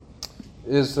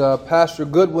is Pastor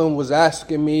Goodwin was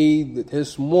asking me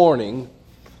this morning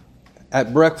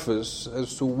at breakfast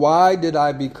as to why did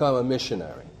I become a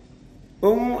missionary.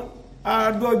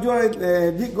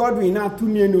 Big Godwin na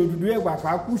tumi no dudu e gba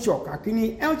ka ku shock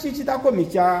akini e chichi ta ko mi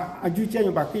cha aju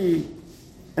chenyo ba ki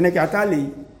ene ka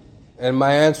tale. And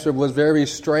my answer was very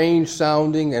strange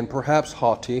sounding and perhaps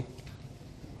haughty.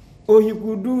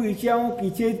 Ohikudu icheun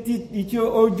kicheti iche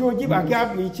ojoji ba ki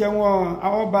abi icheun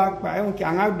aoba pa e ki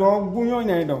anga do gunyo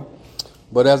ne do.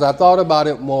 But as I thought about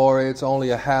it more, it's only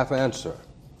a half answer.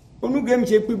 Onu gem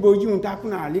che pi boji un ta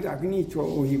kuna ali ka kini icho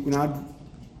ohikuna du.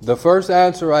 The first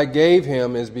answer I gave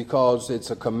him is because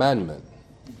it's a commandment.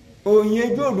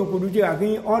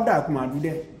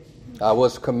 I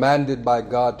was commanded by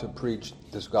God to preach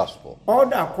this gospel.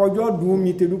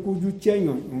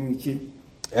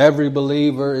 Every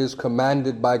believer is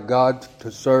commanded by God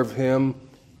to serve Him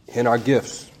in our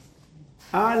gifts.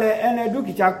 I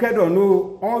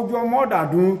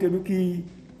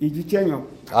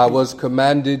was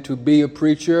commanded to be a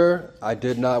preacher. I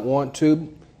did not want to.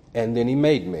 And then He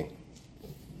made me.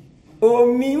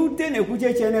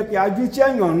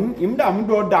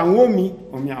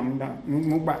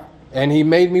 And He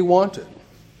made me want it.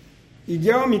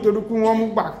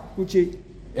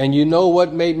 And you know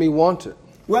what made me want it?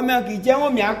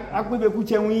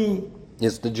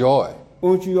 It's the joy.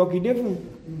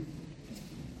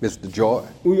 It's the joy.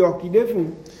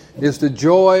 It's the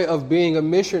joy of being a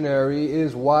missionary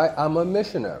is why I'm a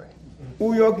missionary.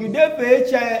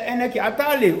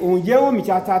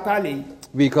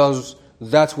 Because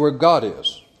that's where God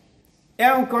is.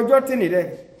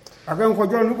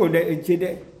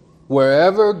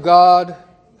 Wherever God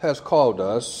has called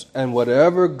us and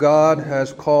whatever God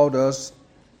has called us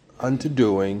unto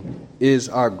doing is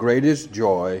our greatest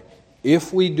joy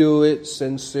if we do it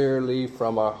sincerely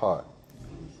from our heart.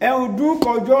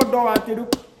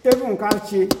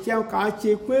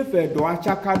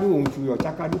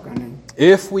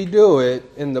 If we do it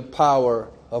in the power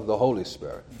of the Holy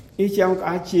Spirit.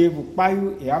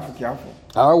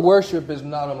 Our worship is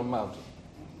not on a mountain.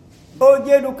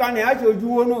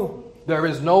 There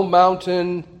is no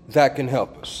mountain that can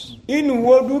help us. If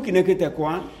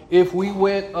we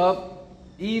went up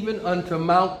even unto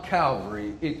Mount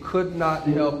Calvary, it could not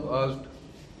help us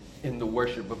in the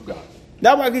worship of God.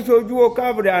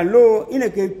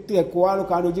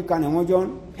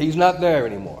 He's not there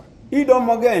anymore.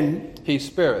 He's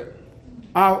spirit.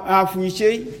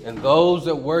 And those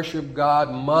that worship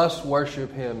God must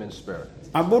worship Him in spirit.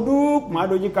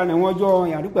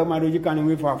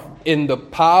 In the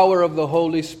power of the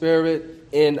Holy Spirit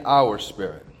in our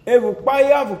spirit.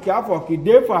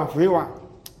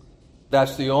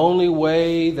 That's the only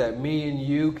way that me and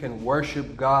you can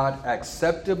worship God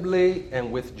acceptably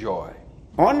and with joy.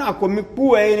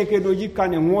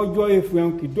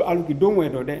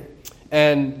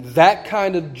 And that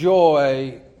kind of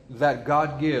joy that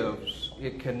God gives,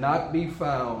 it cannot be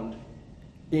found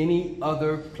any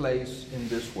other place in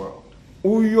this world.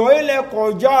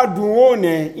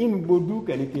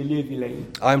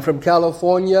 I'm from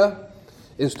California.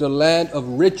 It's the land of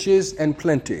riches and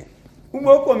plenty.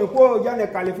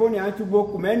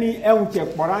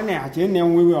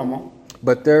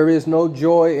 But there is no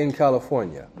joy in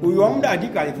California.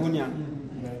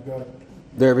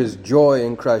 There is joy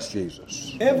in Christ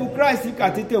Jesus.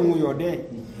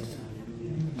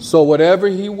 So whatever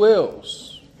He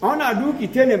wills,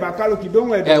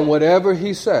 and whatever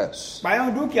He says,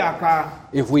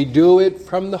 if we do it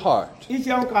from the heart,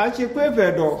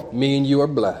 me and you are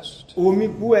blessed.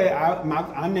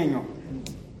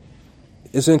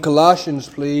 It's in Colossians,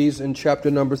 please, in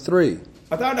chapter number 3.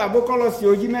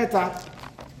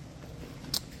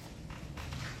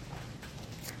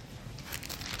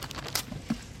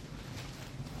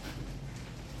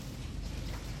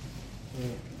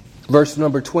 Verse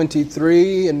number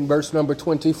 23 and verse number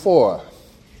 24.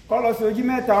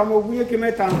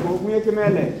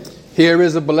 Here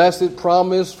is a blessed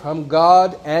promise from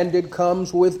God, and it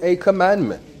comes with a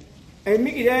commandment.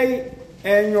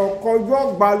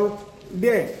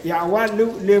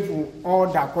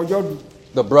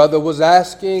 The brother was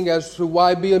asking as to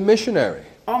why be a missionary.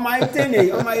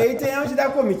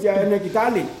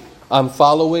 I'm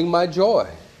following my joy.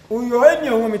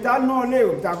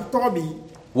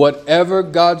 Whatever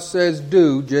God says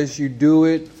do, just you do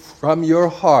it from your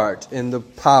heart in the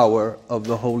power of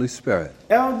the Holy Spirit.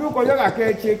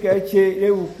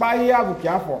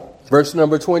 Verse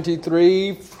number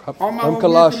 23 from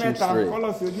Colossians 3.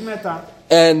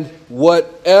 And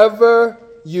whatever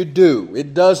you do,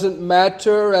 it doesn't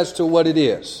matter as to what it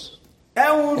is.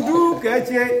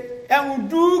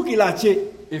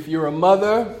 If you're a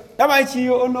mother, Daba chi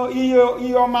ono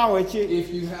iyo ma weche.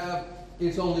 if you have,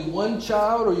 it's only one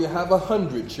child or you have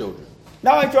 100 children.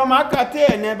 Daba chi ma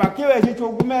kate ne ba ki weche to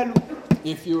gumelu.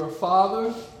 If you're a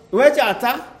father, Weche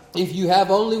ata. if you have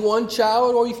only one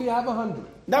child or if you have 100.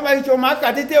 Daba chi ma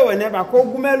kate te we ne ba ko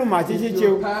gumelu ma chi If chi.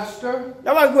 you're a pastor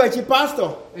Daba ki weche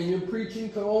pastor. and you're preaching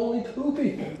to only 2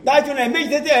 people. Da chi na meji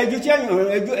tete eju che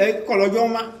eju kolojo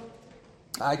ma.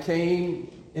 I came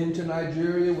into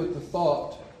Nigeria with the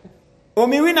thought,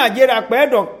 Omi wi Nigeria pe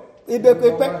do ibe it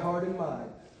was on my pepe. heart and mind.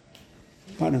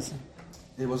 Pardon sir.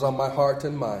 It was on my heart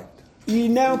and mind.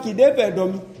 Ine ki de pe do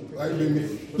mi.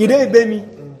 Ki de ibe mi.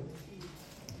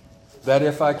 That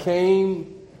if I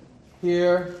came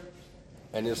here,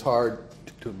 and it's hard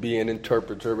to be an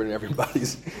interpreter when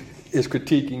everybody's is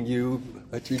critiquing you,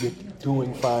 but you're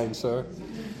doing fine, sir.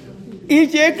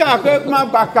 Iche ka pe ma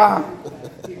baka.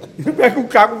 Pe ku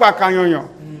ka baka yoyo.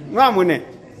 Wa mu ne.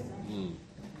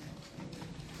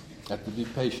 Have to be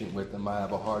patient with them. I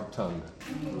have a hard tongue.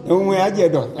 Ohun aje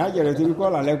do ti ko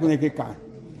la lekun ke ka.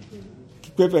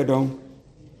 Pepe do.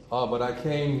 But I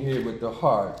came here with the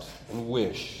heart and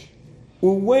wish.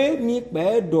 Uwe mi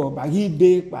pe do ba yi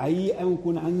be pa yi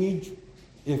enku na ngeju.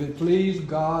 If it pleased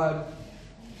God,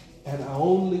 and I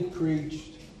only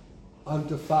preached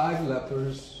unto 5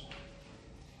 lepers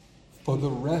for the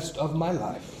rest of my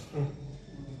life.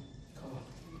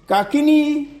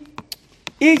 Kakini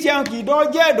iche ki do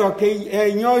je do ke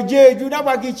eyan jeju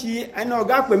daba ki chi ena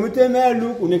oga pe mi te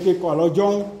melu ku ne ke ko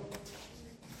lojo.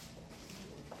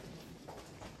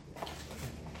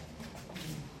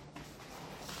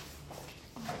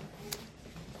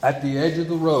 At the edge of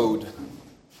the road,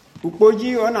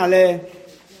 Upoji ona le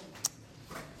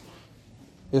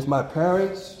if my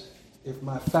parents, if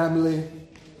my family,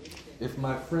 if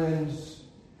my friends,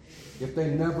 if they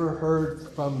never heard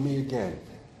from me again,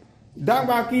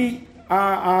 daba ki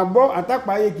agbo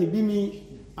atapaye ki bi mi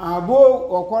abo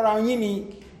okora yin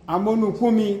ni amonu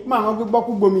ku mi ma won gbo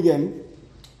ku gbo mi gen.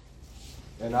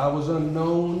 and I was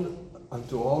unknown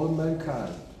unto all of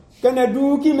mankind,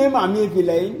 Kenedu ki me ma mi fi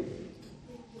leyin.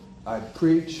 I'd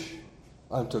preach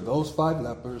unto those 5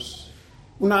 lepers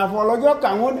Una folojo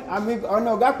ka won abi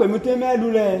ona oga pe mi te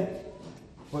melu le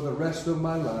for the rest of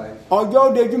my life,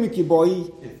 ojo deju mi ki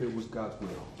boyi. if it was God's will.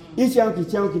 Iche ki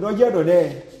chen ki do je do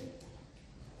de.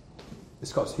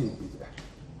 It's because He'd be there.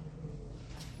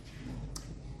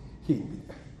 He'd be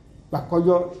there.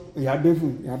 Bakojo ya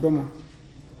defu ya domo.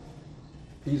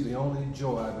 He's the only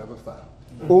joy I've ever found.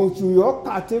 Ohun tí yóò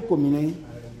kà tí kò mí ní.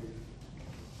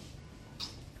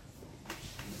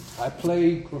 I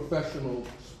played professional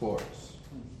sports,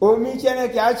 Omi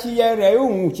tiẹ́nẹ̀ kí a ti yẹ rẹ̀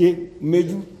òun ṣe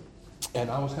méjú. and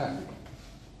I was happy,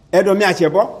 Ẹ̀dọ̀ mi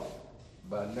àṣẹbọ́.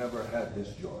 but I never had this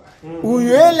joy.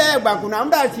 Uyuele gbàkúnà ń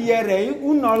bá ti yẹ rẹ̀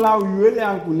yìí ń nọ́la uyuele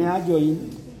àkùnrin àjọ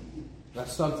yìí.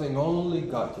 That's something only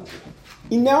God can do.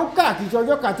 Ìnẹ̀ ń kà kìí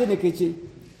ṣọjọ́ kàtẹ́ ní keche.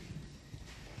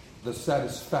 The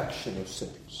satisfaction of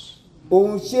sins.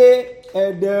 Òun ṣe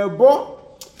ẹ̀dẹ̀ bọ́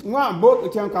wọn àbó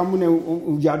ìtẹ́ nǹkan mú ní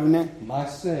ìjàdù náà. My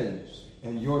sins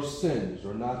and your sins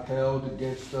are not held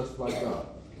against us by God.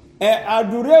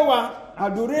 Àdúré wa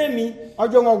àdúré mi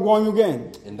ọjọ́ wọn gbọ́nyú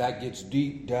gẹ̀. And that gets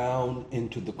deep down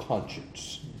into the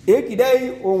conscience.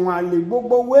 Èkìdẹ́ ohun àlè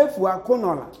gbogbo wéèfù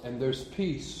akónọ̀là. And there's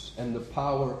peace and the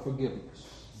power of forgiveness.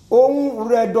 Ohun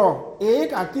rẹ̀ dọ̀ èyí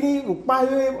kàkiri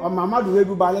ìpáyé ọ̀màmádù rẹ̀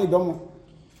dúbalẹ̀ ìdánmọ̀.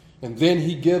 And then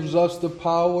He gives us the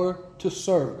power to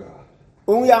serve God.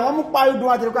 Ohun yà wọ́n mú páyé dún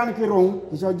àti ìrúkà ní kiri òun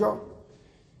ìṣọjọ́.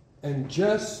 And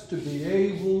just to be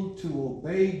able to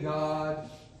obey God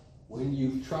when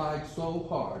you've tried so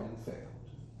hard and failed.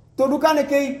 Tòdúkà ní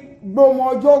kí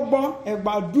gbọmọ ọjọ́ gbọ́n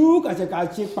ẹgbà dú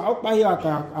kàṣẹkàṣe pàápàáyé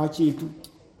àṣẹ ètò.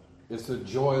 It's a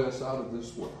joy that's out of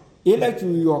this world. Ilẹ̀ tù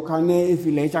yọ̀ọ̀ká ní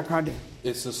ìfìlẹ̀ ìṣàkádẹ̀.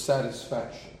 It's a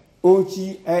satisfaction. Ohun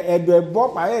tí ẹ̀dọ̀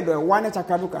ẹ̀bọ́ pàáyé ẹ̀dọ̀ ẹ̀wá ní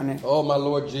ìṣàkádùkà ní. Oh, my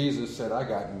Lord Jesus said, I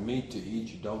got meat to eat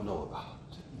you don't know about.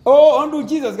 Ó ọ̀ndù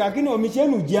Jesus kàkí ní omi ṣe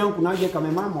nù jẹun kùnà jẹ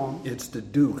kàmẹ́ má mọ́. It's to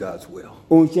do God's will.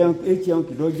 Ohun ṣeun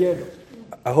kìdọ́ jẹ́ ẹ̀dọ̀.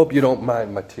 I hope you don't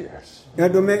mind my tears.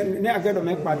 Ẹ̀dọ̀ ní akẹ́dọ̀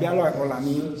mẹ́ pàdé àlọ́ ẹ̀kọ́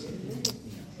làmí.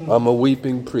 I'm a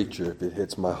weeping preacher if it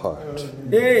hits my heart.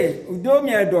 Ọjọ́ mi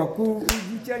ẹ̀dọ̀ kú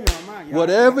ojú tẹ̀yàn máa yá.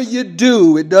 Whatever you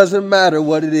do, it doesn't matter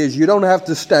what it is. You don't have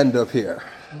to stand up here.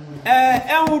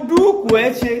 Ẹ̀hún dúkù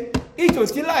ẹ̀ ṣe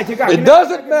ìtòsí láìṣe kàkí. It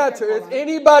doesn't matter if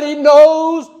anybody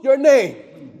knows your name.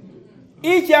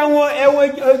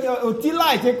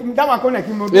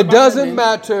 It doesn't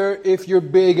matter if you're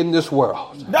big in this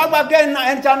world.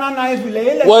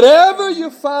 Whatever you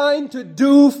find to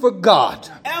do for God,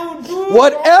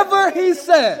 whatever He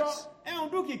says,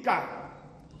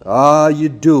 You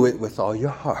do it with all your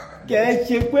heart. Kẹ́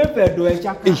ṣe pé fẹ̀dọ̀ ẹ̀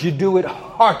ṣáká. Is you do it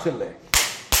heartily,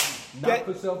 not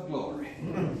for self-glory.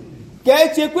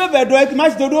 Kẹ́ ṣe pé fẹ̀dọ̀ ẹ̀ kì má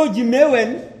ṣe tó dó jì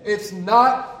mẹ́wẹ̀ẹ́. It's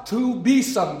not to be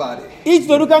somebody.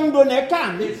 Ìtòdú kàmú do nẹ̀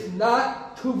kàn. It's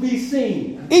not to be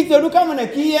seen. Ìtòdú kàmú nẹ̀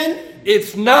kí yẹn.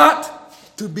 It's not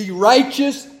to be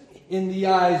righteous in the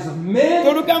eyes of men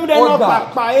Tòdú kàmú dẹ̀ or náà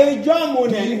God. pàpà ẹjọ́ mo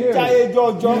nẹ̀ ta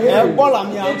ẹjọ́ ọjọ́ ẹ̀ bọ́là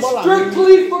mi It's àbọ́là mi.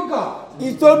 strictly for God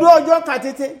Ìtòdú ọjọ́ kà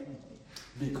tètè.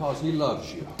 because He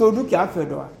loves you Tòdú kìá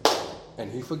fẹ̀dọ̀ à.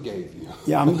 and He forgave you.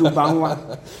 Yàmúdù bá ń wá.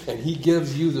 And He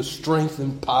gives you the strength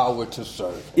and power to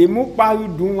serve. Èmú parí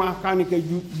dùn wá kánìkẹ́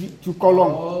ju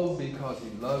kọ́lọ́m. All because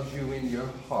He loves you in your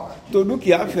heart. Tòdú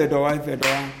kìá fẹ̀dọ̀ wá fẹ̀dọ̀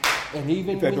wá. And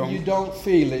even when you don't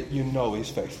feel it, you know He's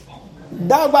faithful.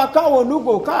 Dàgbà káwọn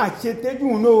olùkọ́ káà ṣe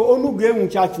tẹ́jú náà olùgbé ehun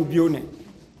ṣáàtú bí ó nẹ̀.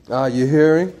 Are you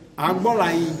hearing?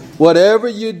 Àgbọ̀là yìí. Whatever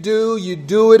you do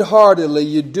it heartily.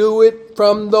 You do it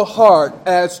from the heart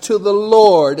as to the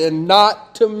Lord and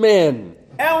not to men.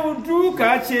 Ẹ̀hún dúró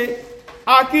ká ṣe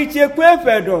akíṣe pé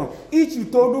fẹ̀dọ̀ ìtù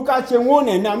tó dúró ká ṣe wọ́n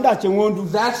nẹ̀ ní àmúdà ṣe wọ́n dùn.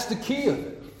 That's the key of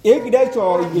it. Èkìdẹ́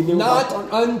sọ ìgbèdè Not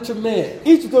wà. unto men.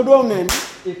 Ìtù tó dúró nẹ̀.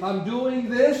 If I'm doing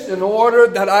this in order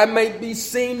that I may be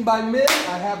seen by men,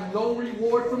 I have no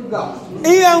reward from God.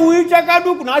 Ìyẹ̀wò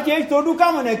ìṣẹ́kádùkù náà ṣe ìtò dúró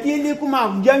káwọn nẹ̀ kí ilé kú máa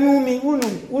jẹ́yún mi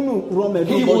wúnù rọmẹ̀dọ́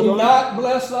He will not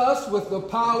bless us with the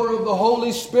power of the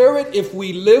Holy Spirit if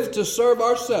we live to serve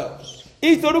ourselves.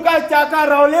 Ìtò dúró ká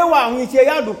ṣakára ọlẹ́wà àwọn iṣẹ́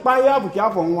yàdùpá yàbùkí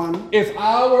àfọ̀ wọn. If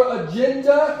our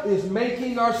agenda is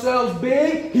making ourselves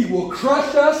big, He will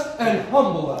crush us and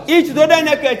humble us. Ìtù tó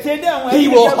dẹ́nẹ̀ kẹ̀ṣẹ́ dẹ́ àwọn He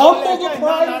will humble the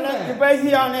pride man.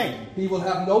 He He will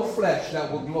have no flesh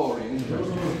that will glory in Him.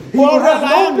 He will have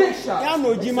no big shots.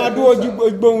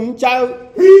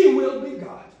 He will be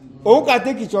God. Oh,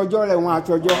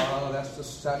 that's the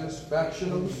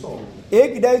satisfaction of the soul.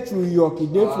 Everybody's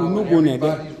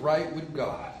Everybody's right with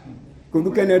God.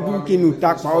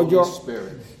 Holy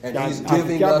Spirit. And He's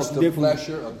giving us the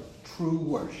pleasure of true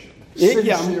worship.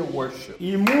 Sincere worship.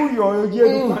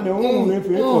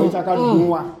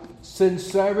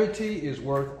 Sincerity is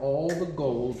worth all the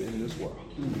gold in this world.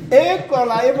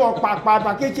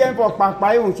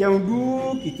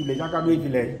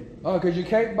 Because you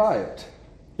can't buy it.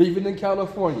 Even in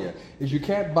California, is you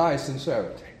can't buy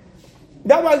sincerity.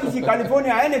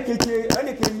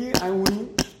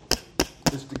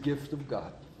 It's the gift of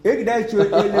God.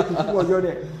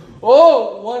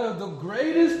 Oh, one of the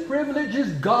greatest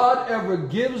privileges God ever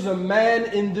gives a man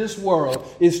in this world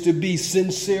is to be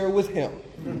sincere with Him.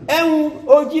 To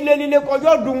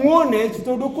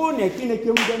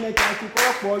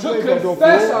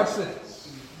confess our sins.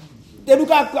 To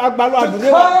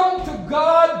come to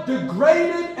God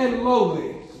degraded and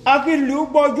lowly.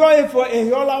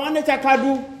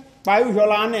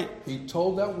 He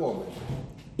told that woman,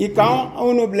 you go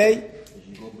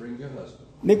bring your husband.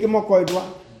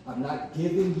 I'm not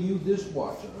giving you this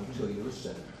water until you're a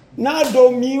sinner. I'm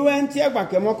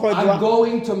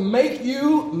going to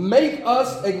make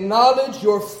us acknowledge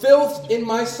your filth in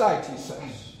my sight, he says.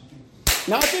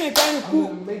 I'm going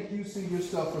to make you see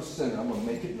yourself a sinner. I'm going to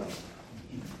make it known.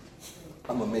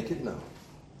 I'm going to make it known.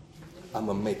 I'm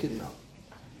going to make it known.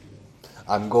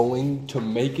 I'm going to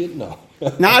make it known.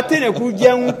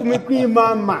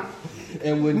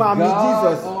 And when God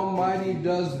Almighty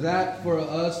does that for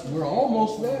us, we're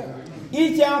almost there.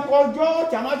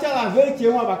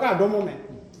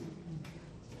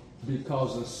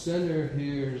 Because a sinner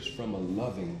hears from a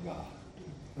loving God.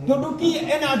 You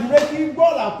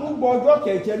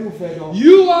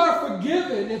are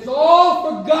forgiven. It's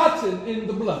all forgotten in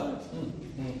the blood.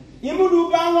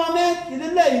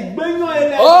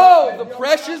 Oh, the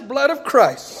precious blood of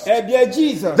Christ.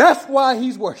 That's why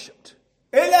He's worshipped.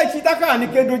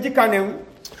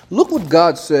 Look what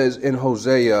God says in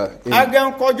Hosea in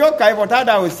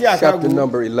chapter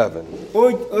number 11.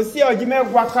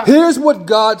 Here's what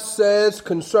God says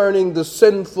concerning the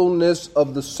sinfulness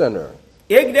of the sinner.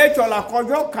 If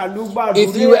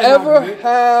you ever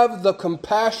have the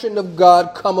compassion of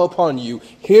God come upon you,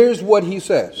 here's what He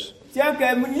says.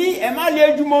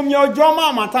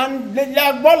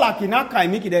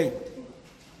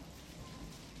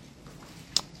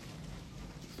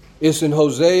 It's in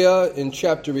Hosea in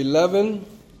chapter 11.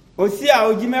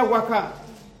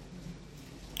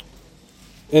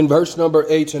 In verse number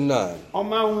 8 and 9.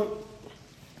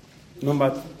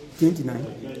 Number 29.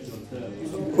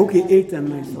 Okay, 8 and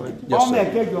 9. Sorry. Yes, sir.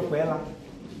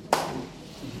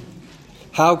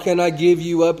 How can I give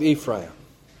you up, Ephraim?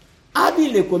 How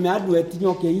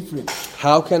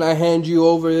can I hand you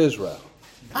over Israel?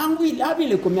 How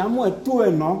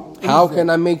can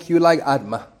I make you like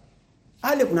Admah?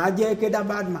 Ale kuna je ke da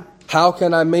bad man. How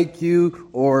can I make you,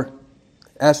 or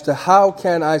as to how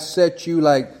can I set you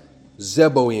like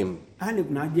Zeboim? Ale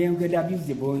kuna je ke da bi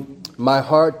zebo. My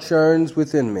heart churns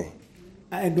within me.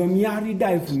 E do mi ari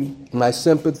dai fún mi. My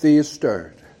sympathy is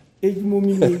stirred. Ejumo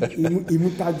mi ni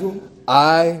imutajo.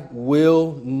 I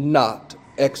will not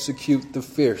execute the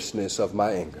fierceness of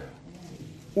my anger.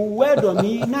 Uwe do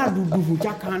mi na dudu fún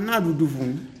chaka na dudu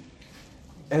fún.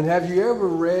 And have you ever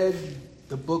read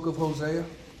the book of Hosea?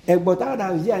 Egbo ta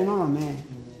da zi ai no me.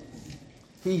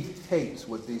 He hates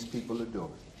what these people are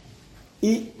doing.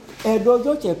 I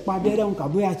edojo che padere un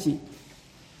kabuyachi.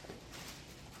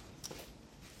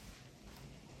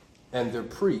 And their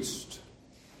priests,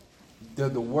 they're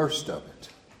the worst of it.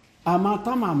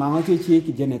 Amata mama won che ki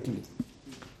genetly.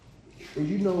 And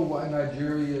you know why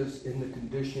Nigeria is in the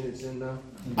condition it's in now?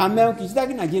 Amen ki sta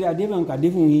ki Nigeria de ben ka de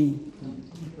fún yi.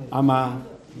 Ama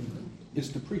It's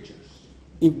the preachers.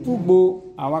 ipugbo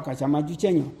awa ka chama ju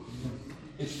chenyo.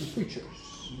 It's the preachers.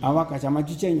 Awa ka chama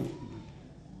ju chenyo.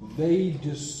 They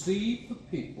deceive the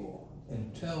people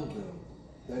and tell them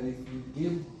that if you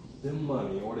give them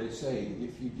money, or they say,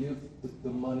 if you give the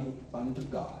money unto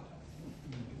God,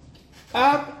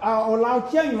 Ola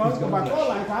chenyo o ba ko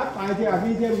la ka pa je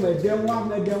abi je me de no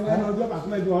jo ba ko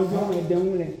me jo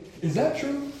le. is that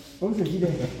true? O se ji de.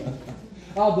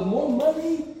 The more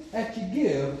money that you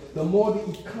give, the more the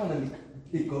economy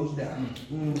it goes down.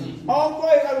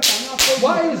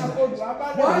 Why is that?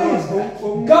 Why is that?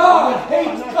 God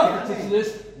hates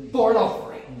covetousness for an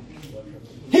offering.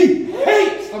 He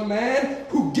hates a man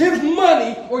who gives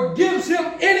money or gives him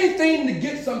anything to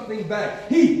get something back.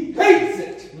 He hates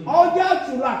it. And he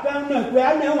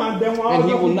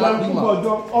will not be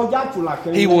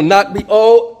mocked. He will not be.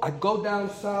 Oh, I go down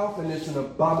south and it's an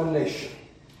abomination.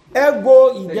 They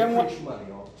preach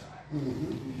money all the time.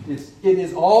 It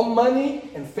is all money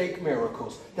and fake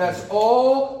miracles. That's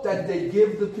all that they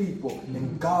give the people.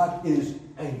 And God is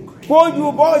angry.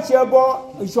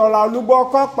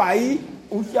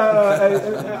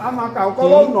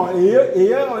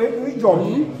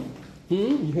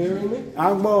 You hearing me?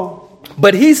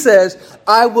 But he says,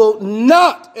 I will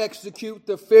not execute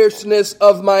the fierceness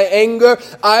of my anger.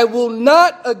 I will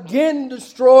not again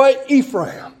destroy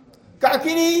Ephraim.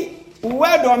 Kakini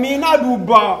uwedo mi na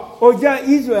duba oja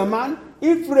Israel man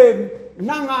Ephraim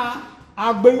nanga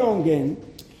agbeyongen.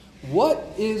 What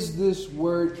is this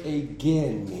word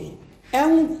again mean? It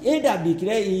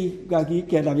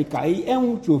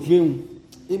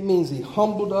means he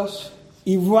humbled us.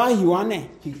 He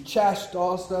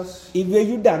chastised us. And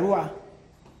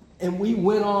we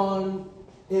went on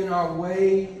in our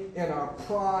way, in our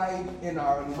pride, in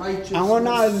our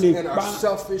unrighteousness, in our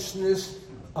selfishness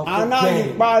of the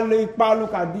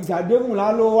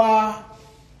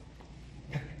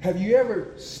Have you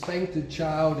ever spanked a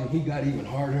child and he got even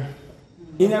harder?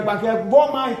 In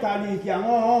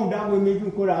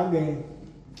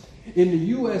the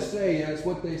USA, that's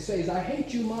what they say is, I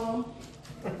hate you, Mom.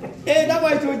 The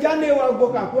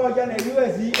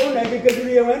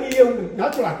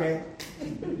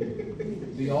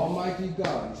Almighty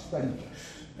God spanked us.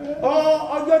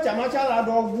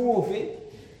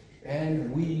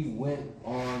 And we went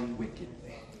on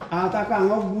wickedly.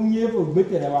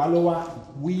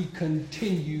 We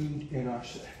continued in our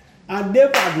sin. And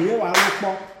God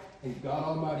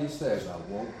Almighty says, I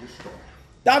won't destroy.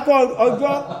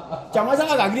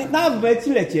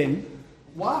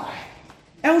 Why?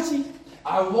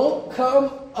 I won't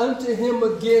come unto him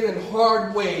again in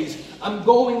hard ways. I'm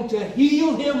going to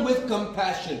heal him with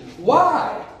compassion.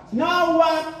 Why?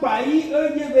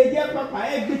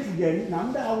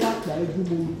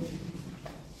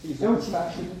 He's a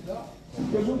compassionate God.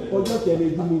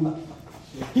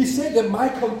 He said that my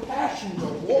compassions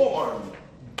are warm.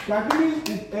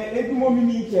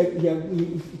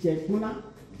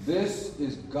 This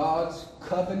is God's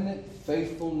covenant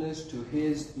faithfulness to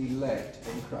his elect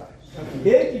in Christ.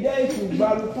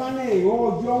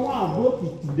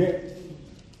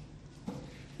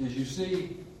 As you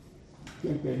see,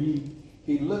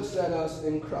 he looks at us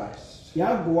in Christ.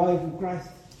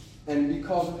 And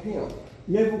because of him,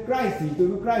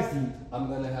 I'm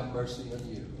going to have mercy on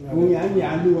you.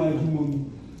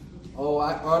 Oh,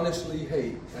 I honestly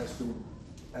hate as to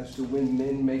when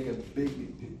men make a big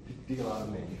deal out of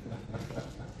me.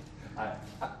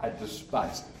 I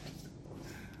despise it.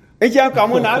 Because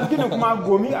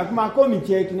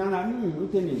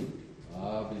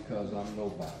I'm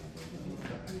nobody.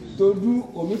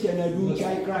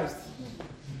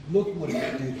 Look what he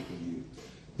did for you.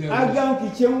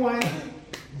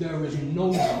 There is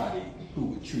nobody who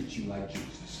would treat you like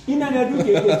Jesus.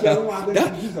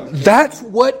 That's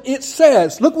what it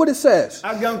says. Look what it says.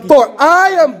 For I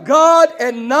am God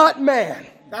and not man.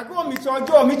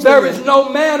 There is no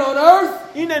man on earth.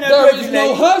 There is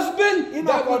no husband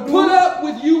that would put up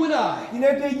with you and I.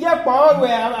 There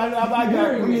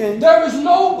is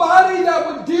nobody that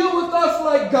would deal with us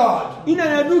like God. If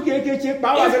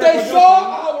they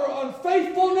saw our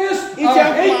unfaithfulness, our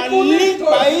hatefulness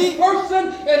towards this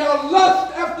person, and our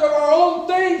lust after our own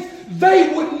things,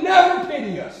 they would never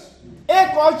pity us.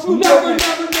 Never,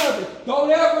 never, never. Don't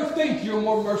ever think you're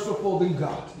more merciful than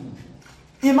God.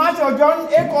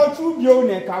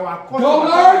 Don't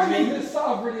argue his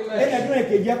sovereignty lesson.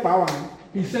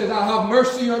 He says, I'll have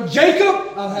mercy on Jacob,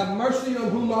 I'll have mercy on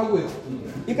whom I will.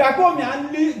 Don't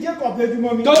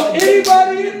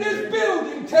anybody in this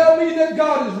building tell me that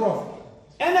God is wrong.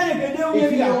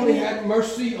 If he only had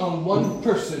mercy on one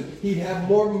person, he'd have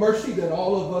more mercy than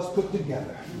all of us put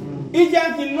together.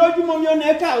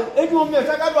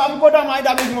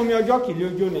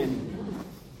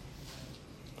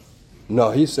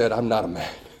 No, he said, I'm not a man.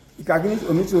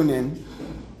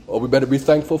 Oh, we better be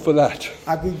thankful for that.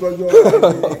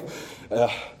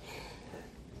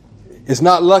 It's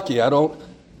not lucky. I don't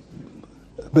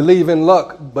believe in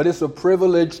luck, but it's a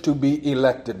privilege to be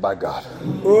elected by God.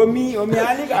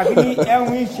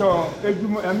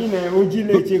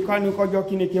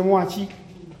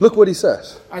 Look what he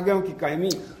says.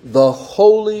 The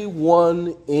Holy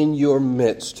One in your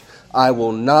midst, I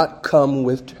will not come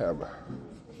with terror.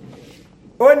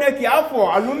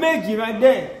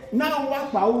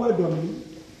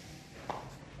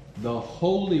 The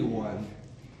Holy One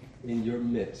in your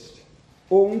midst.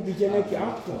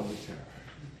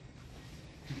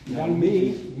 Now,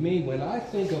 me, when I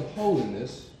think of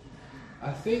holiness,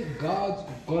 I think God's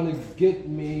going to get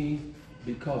me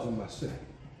because of my sin.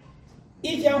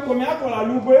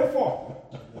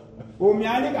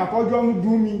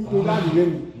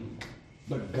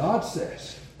 But God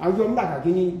says,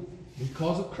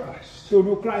 because of Christ,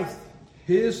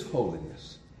 His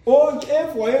holiness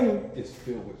is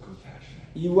filled with compassion.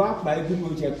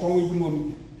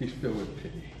 He's filled with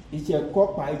pity.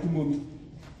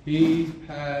 He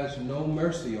has no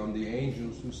mercy on the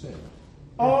angels who sin.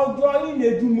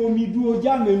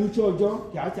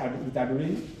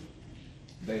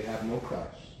 They have no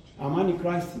Christ.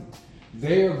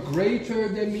 They are greater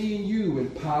than me and you in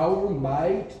power,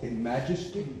 might, and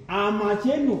majesty.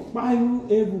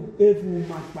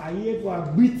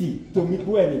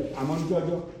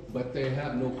 But they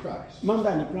have no Christ.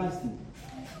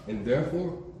 And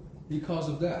therefore, because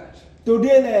of that,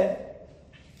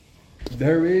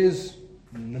 there is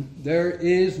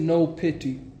no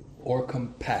pity or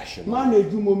compassion.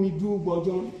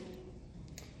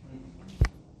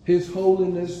 His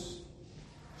holiness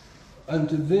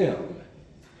unto them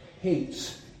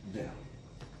hates them.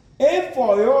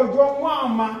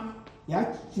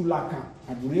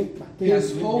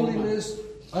 His holiness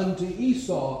unto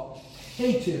Esau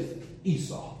hateth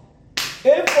Esau.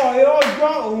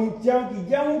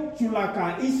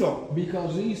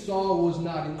 Because Esau was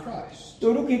not in Christ.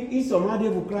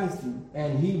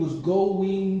 And he was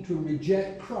going to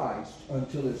reject Christ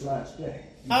until his last day.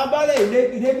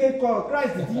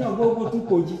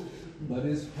 But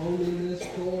his holiness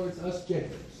towards us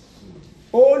Jacobs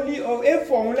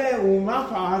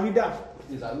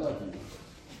is I love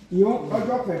you.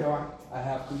 I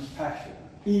have compassion.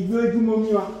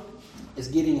 It's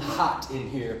getting hot in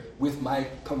here with my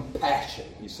compassion,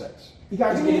 he says. It's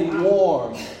getting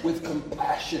warm with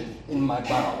compassion in my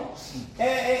bowels.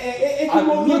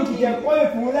 I'm looking at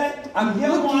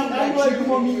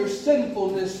your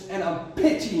sinfulness and I'm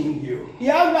pitying you.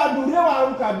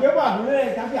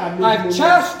 I've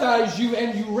chastised you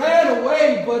and you ran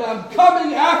away, but I'm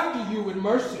coming after you in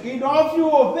mercy. I'm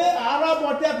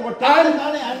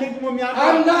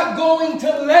not going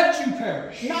to let you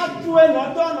perish.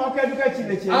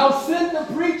 I'll send the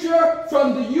preacher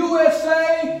from the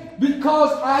USA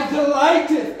because I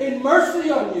delighted in mercy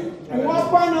on you.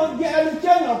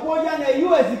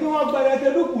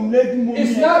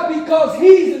 It's not because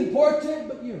he's important,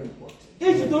 but you're important.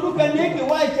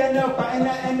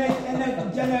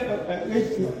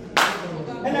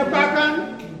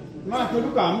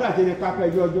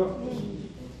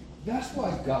 That's why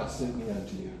God sent me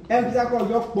unto you.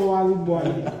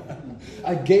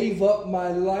 I gave up my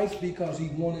life because he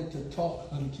wanted to talk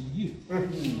unto you.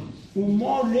 He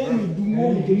made me do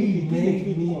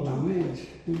it.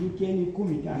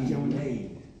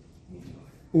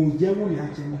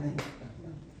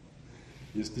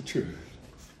 It's the truth.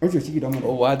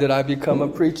 Oh, why did I become a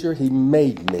preacher? He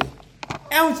made me.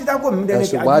 I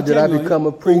said, why did I become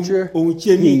a preacher?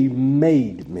 He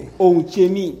made me.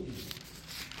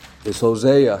 It's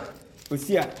Hosea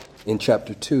in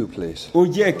chapter 2, please.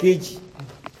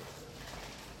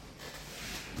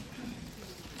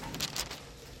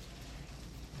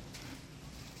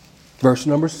 Verse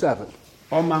number 7.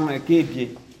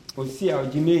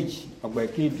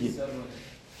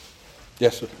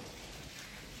 Yes, sir.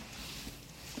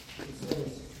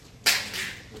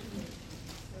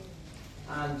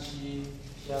 And she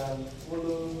shall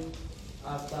follow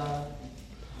after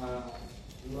her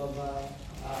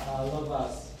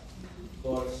lovers,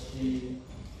 but she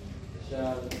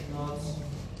shall not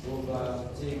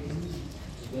overtake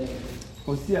them.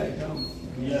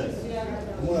 Yes.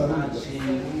 And she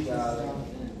shall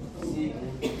seek.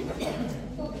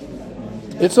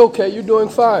 It's okay. You're doing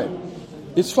fine.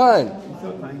 It's fine.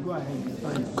 Go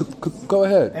ahead. Go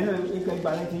ahead.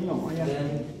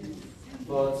 Then,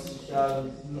 but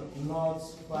shall not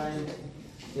find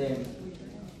them.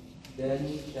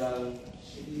 Then shall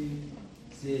she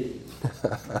say,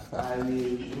 I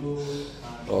will go and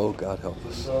Oh, God help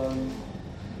us.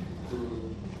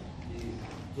 return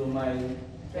to my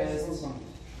first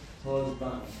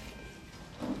husband.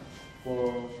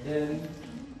 For then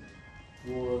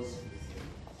was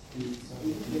it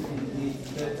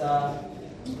better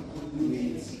with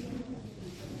me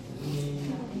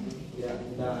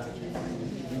than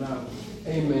now.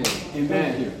 Amen. Amen.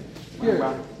 Thank you.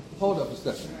 Here, hold up a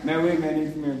second.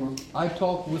 I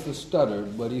talk with a stutter,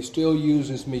 but he still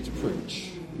uses me to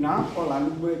preach.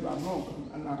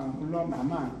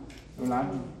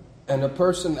 And a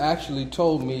person actually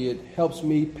told me it helps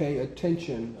me pay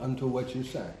attention unto what you're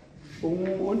saying.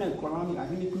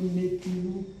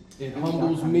 It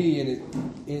humbles me and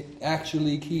it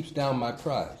actually keeps down my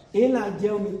pride. And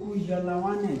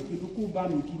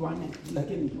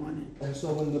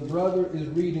so when the brother is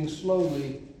reading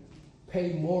slowly,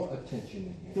 pay more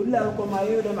attention in here.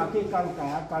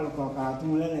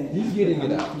 He's getting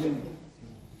it out.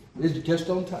 It's just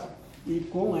on time.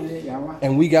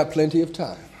 And we got plenty of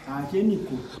time.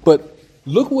 But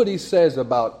look what he says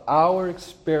about our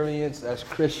experience as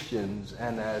Christians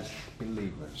and as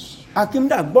believers.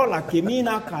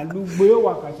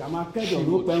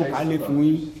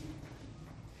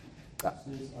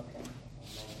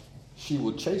 She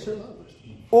will chase her lovers.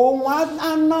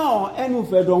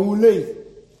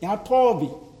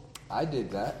 I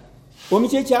did that. How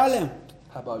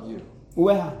about you?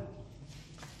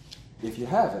 If you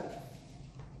haven't,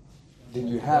 then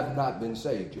you have not been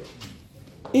saved yet.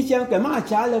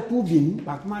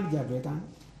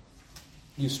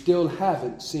 You still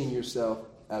haven't seen yourself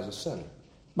as a sinner.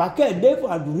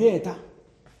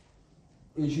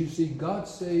 As you see, God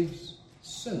saves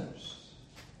sinners.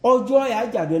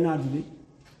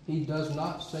 He does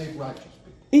not save righteous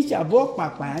people.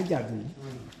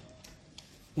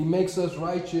 He makes us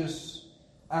righteous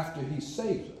after he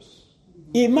saves us.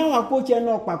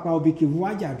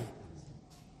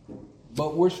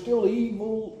 But we're still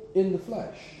evil in the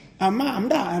flesh.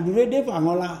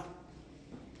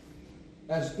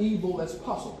 As evil as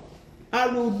possible.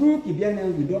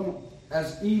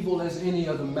 As evil as any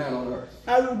other man on earth.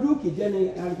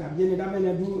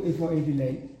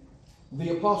 The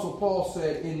Apostle Paul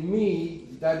said, in me,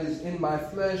 that is in my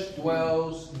flesh,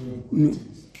 dwells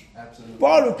absolutely.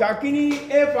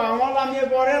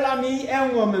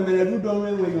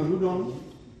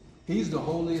 He's the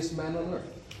holiest man on earth.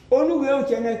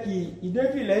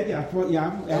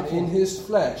 And in his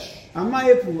flesh,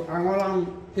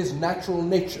 his natural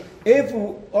nature,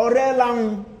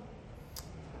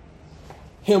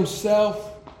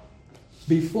 himself,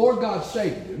 before God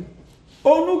saved him,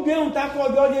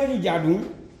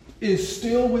 is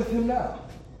still with him now.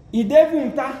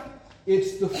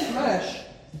 It's the flesh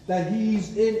that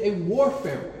he's in a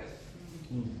warfare with.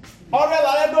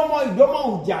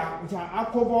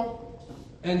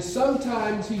 And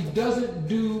sometimes he doesn't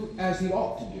do as he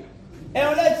ought to do.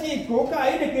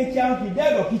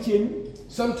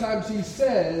 Sometimes he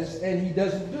says and he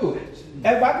doesn't do it.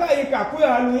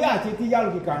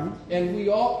 And we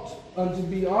ought to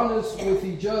be honest with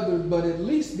each other, but at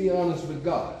least be honest with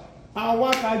God.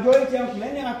 We're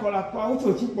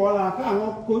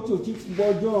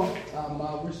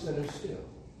sinners still.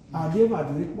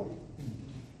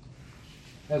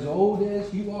 As old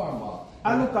as you are, Mom.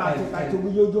 I'm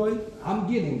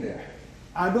getting there.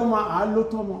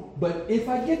 But if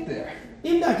I get there,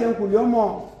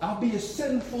 I'll be as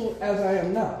sinful as I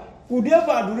am now.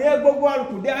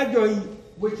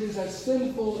 Which is as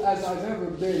sinful as I've ever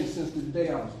been since the day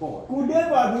I was born.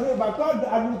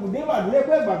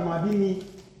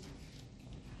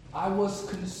 I was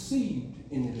conceived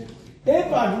in iniquity.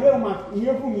 Eva dúró ma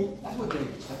ìyẹn fún mi. That's what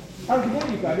David said. Àgùdé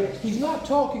nìkàdé. He's not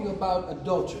talking about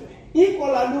adultery.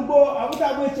 Ìkọlà lúgbó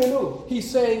àbúdàbọ̀ ẹ̀ṣẹ̀ lò. He's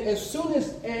saying as soon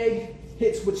as egg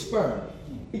hits with sperm,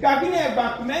 Ìkàkínní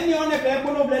ẹ̀gbà mẹ́ni ọ̀nà ẹ̀fẹ̀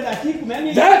gbọ́dọ̀ bẹ̀rẹ̀ àti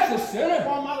mẹ́ni. that's a sinner.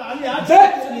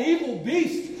 That's an evil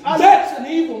beast. That's an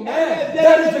evil man.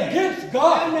 That is against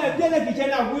God.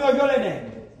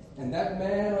 And that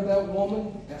man or that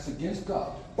woman, that's against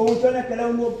God.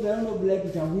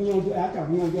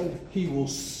 He will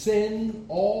sin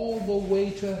all the way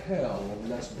to hell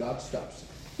unless God stops him.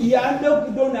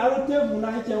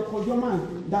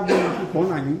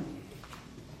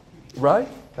 Right?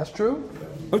 That's true.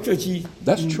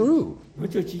 That's true.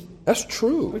 That's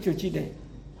true.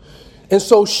 And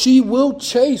so she will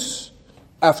chase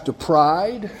after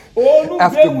pride,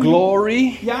 after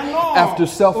glory, after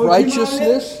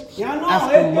self-righteousness,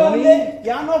 after money,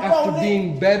 after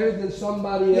being better than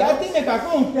somebody else,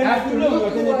 after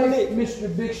looking like Mr.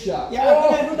 Big Shot.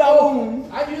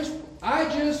 I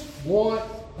just want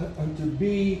to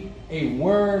be a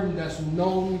worm that's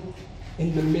known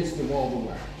in the midst of all the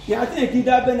worms.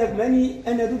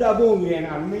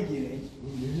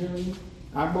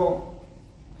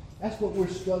 That's what we're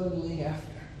struggling after.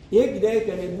 Is to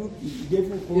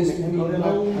be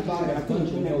known by a bunch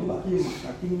of nobodies.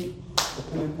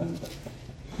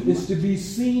 Is to be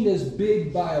seen as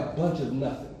big by a bunch of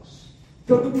nothings.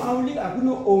 Oh,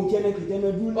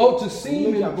 to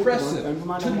seem impressive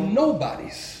to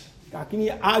nobodies.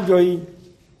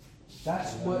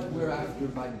 That's what we're after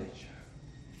by nature.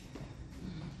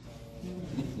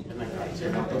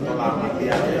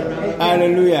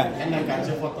 Hallelujah.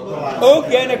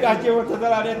 Okay,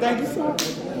 thank you, sir.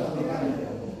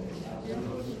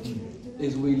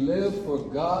 Is we live for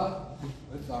God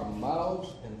with our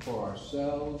mouths and for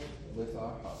ourselves with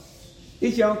our hearts.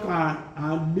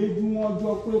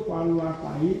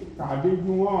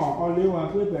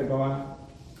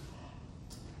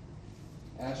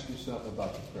 Ask yourself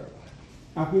about your prayer life.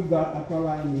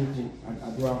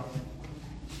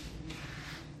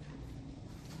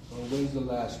 So when's the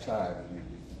last time you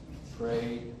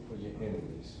prayed for your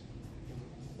enemies,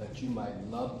 that you might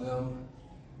love them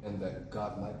and that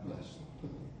God might bless them?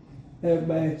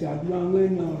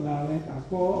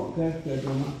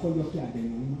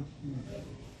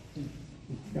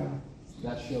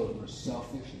 That shows we're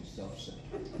selfish and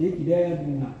self-centered.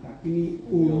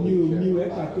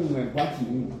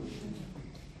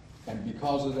 And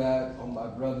because of that, oh my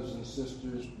brothers and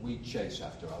sisters, we chase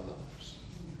after our lovers.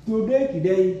 Oh,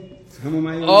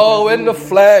 in the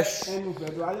flesh.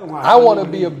 I want to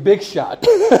be a big shot.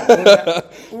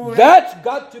 That's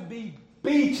got to be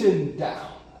beaten down.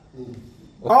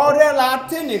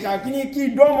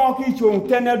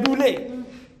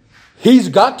 He's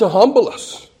got to humble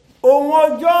us.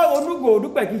 And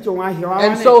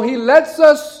so he lets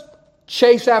us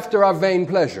chase after our vain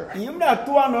pleasure.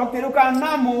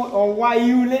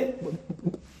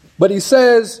 But he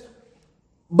says,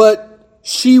 but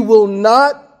she will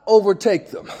not overtake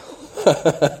them.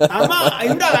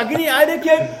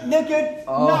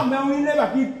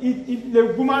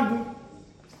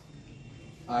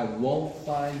 I won't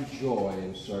find joy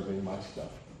in serving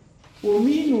myself.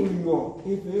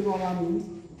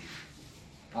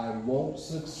 I won't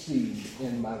succeed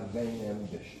in my vain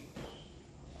ambitions.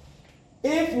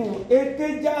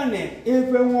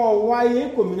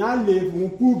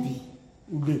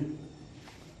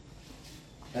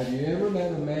 Have you ever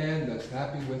met a man that's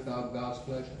happy without God's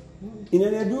pleasure?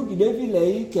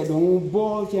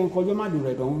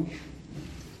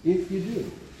 If you do,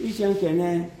 he's going to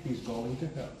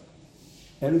hell.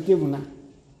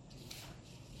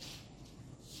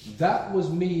 That was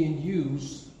me and you,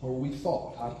 or we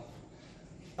thought.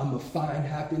 I'm going to find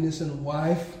happiness in a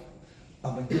wife.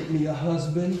 I'm going to get me a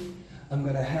husband. I'm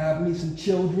going to have me some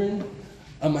children.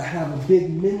 I'm going to have a big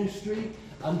ministry.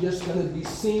 I'm just going to be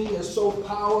seen as so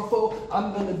powerful.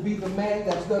 I'm going to be the man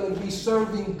that's going to be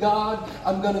serving God.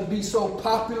 I'm going to be so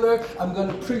popular. I'm going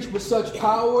to preach with such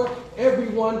power.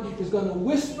 Everyone is going to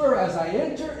whisper as I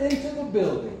enter into the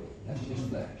building. That's just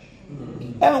flesh.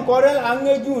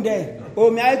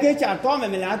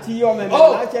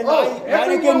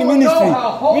 Everyone will know how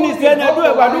holy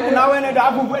everyone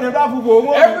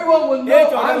will know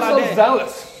I'm so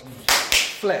zealous.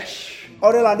 Flesh.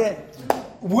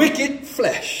 Wicked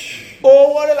flesh.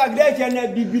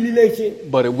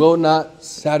 But it will not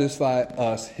satisfy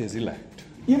us, his elect.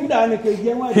 He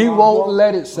won't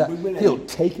let it satisfy. He'll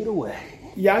take it away.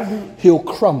 He'll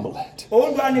crumble it.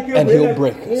 And he'll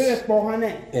break us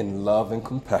in love and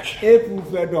compassion.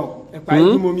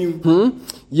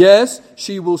 Yes,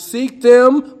 she will seek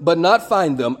them, but not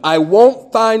find them. I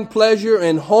won't find pleasure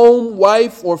in home,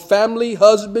 wife, or family,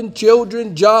 husband,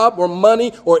 children, job, or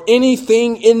money, or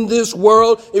anything in this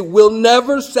world. It will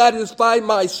never satisfy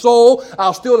my soul.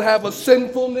 I'll still have a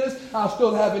sinfulness. I'll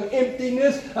still have an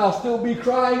emptiness. I'll still be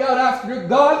crying out after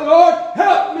God, Lord,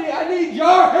 help me. I need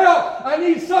your help. I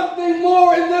need something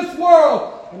more in this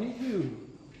world. I need you.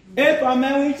 If a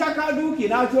man with Chakadu, he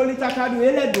naturally Chakadu,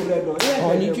 Eledo,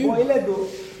 Eledo,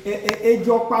 a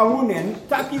Jopahunen,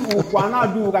 Taki,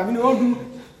 Wanadu, Gavino,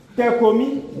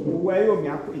 Tekomi, where you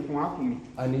are.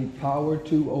 I need power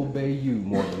to obey you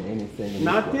more than anything.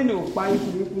 Nothing of fight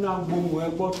to now boom,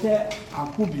 but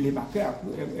I could live back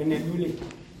and a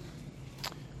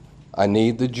I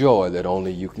need the joy that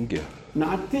only you can give.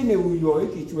 Nothing of your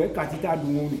to a catita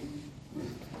moon.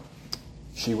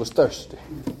 She was thirsty.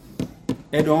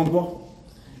 And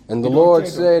the Lord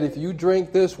said, if you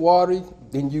drink this water,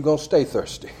 then you're going to stay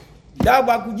thirsty. That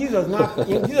back Jesus not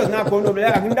going to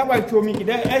let him that to me.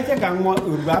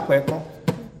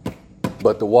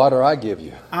 But the water I give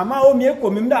you,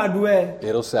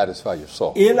 it'll satisfy your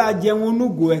soul.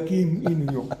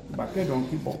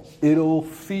 It'll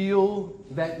feel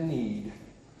that need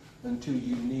until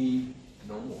you need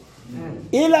no more.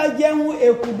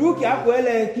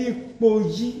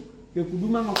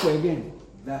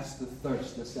 That's the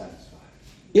thirst that satisfies.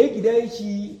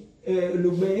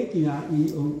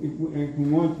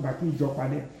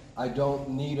 I don't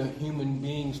need a human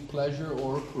being's pleasure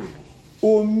or approval.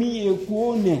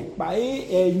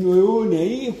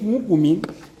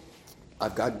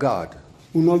 I've got God.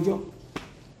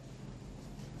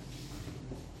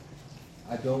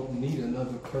 I don't need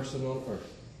another person on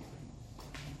earth.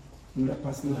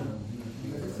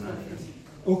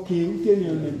 Okay,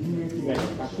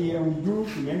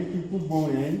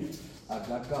 I've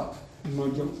got God.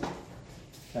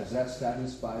 Has that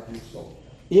satisfied your soul?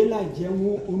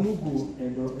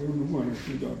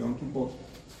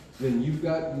 Then you've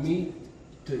got meat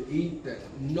to eat that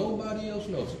nobody else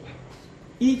knows about.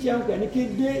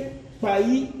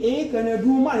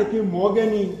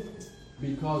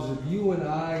 Because if you and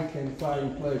I can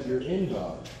find pleasure in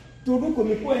God,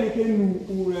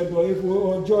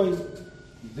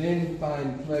 then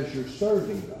find pleasure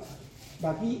serving God,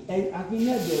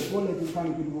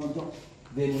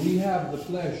 then we have the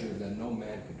pleasure that no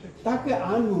man can take.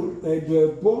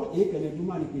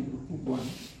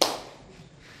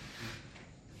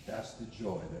 That's the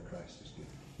joy that Christ has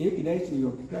given.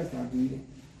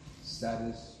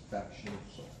 Satisfaction of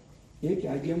soul.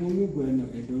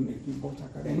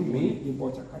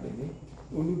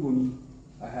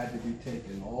 I had to be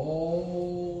taken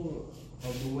all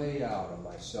of the way out of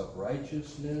my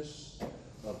self-righteousness,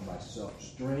 of my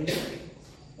self-strength,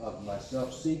 of my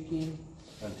self-seeking,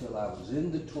 until I was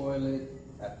in the toilet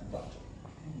at the bottom.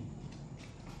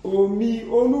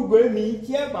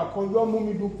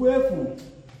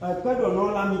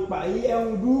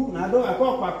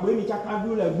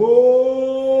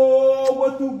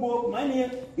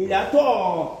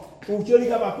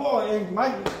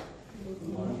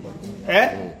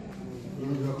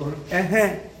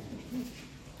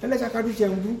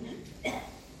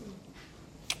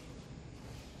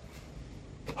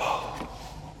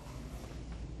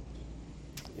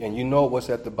 And you know what's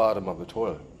at the bottom of the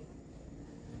toilet?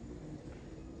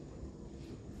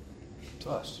 It's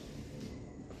us.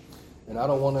 And I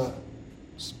don't want to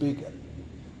speak,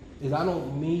 and I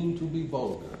don't mean to be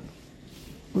vulgar,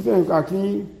 but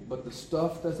the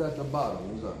stuff that's at the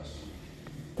bottom is us.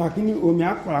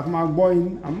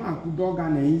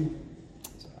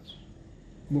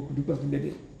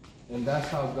 And that's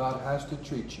how God has to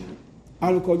treat you.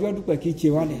 He's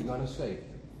going to save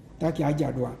you.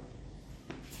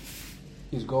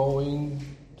 He's going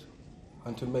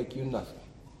to make you nothing.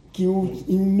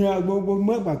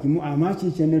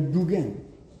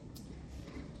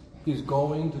 He's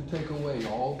going to take away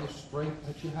all the strength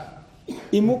that you have.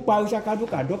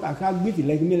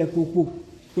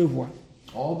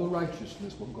 All the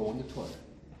righteousness will go in the toilet.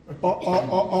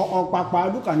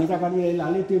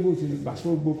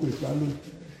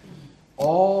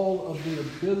 All of the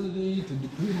ability to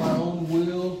do my own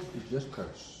will is just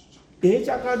cursed.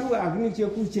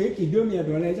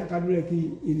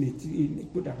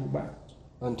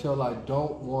 Until I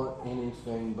don't want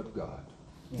anything but God.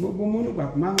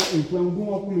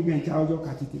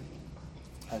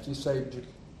 Has He saved you?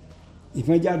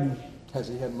 Has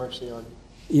He had mercy on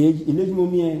you?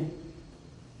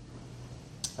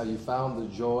 Have you found the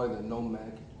joy that no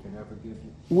man can ever give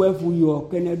you?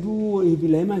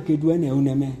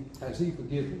 Has He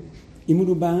forgiven you?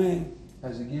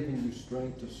 Has He given you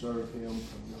strength to serve Him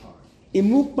from your heart?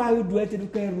 Imu pa do it to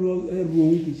can room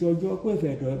ki so jo ko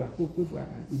fe do ba ko ko fa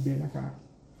ibe la ka.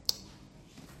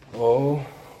 Oh.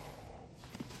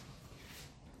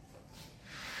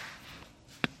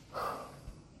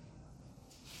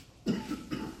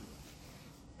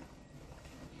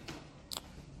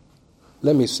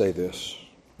 Let me say this.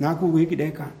 Na ku we ki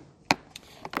de ka.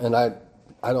 And I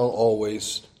don't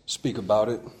always speak about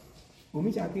it.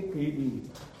 Omi cha ke ke bi.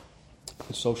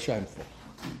 It's so shameful.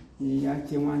 Ya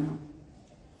che wan.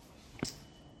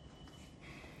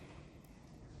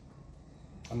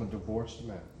 I'm a divorced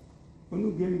man.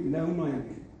 Onu ge mi la uno ya.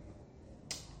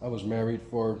 I was married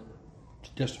for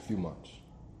just a few months.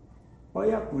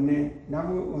 Oya kune na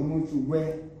mo omo chu we.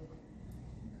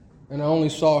 And I only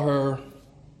saw her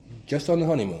just on the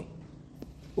honeymoon.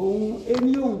 Ohun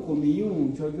eni ohun ko mi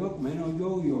ohun jojo ko me no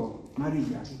jo yo marriage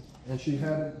ya. And she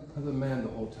had another man the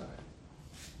whole time.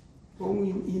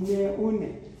 Ohun ine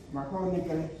one ma ko ne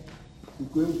kele.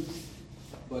 Ku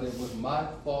But it was my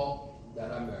fault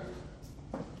that I married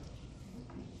her.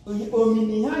 Omi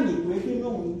ni hani we ke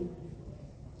no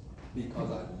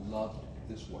Because I loved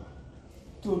this woman.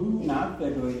 to do na pe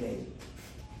do ile.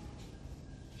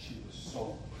 She was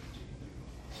so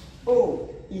Oh,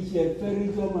 is a very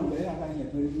woman, but I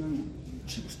can't very woman.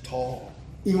 She was tall.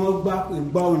 He was back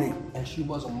with Bowney. And she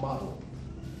was a model.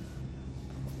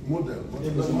 Model.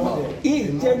 It was a model.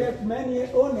 He said many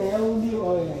only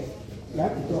or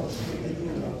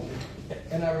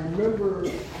And I remember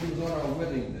it was on our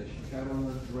wedding day. She had on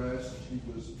her dress. She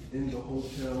was in the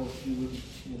hotel. She was,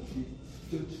 she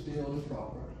stood still and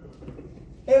proper.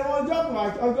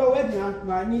 ọjọ́ wedding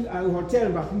ma ní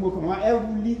hotel bá fún mo kàn wá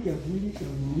ẹ̀wúlí kẹ̀wúlí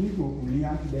kẹ̀wúlí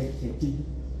àti bẹ́ẹ̀ kẹ̀kẹ́.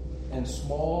 And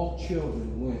small children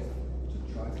went to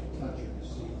try to touch her to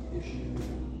see if she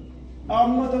knew.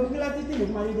 Ọmọ tó kí láti tẹ̀lé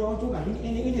fún ayé lọ́wọ́ tó kà ní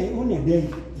ẹni ó nẹ̀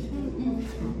dẹ́yìn.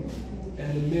 And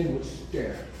the men would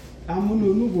stare. Amúnú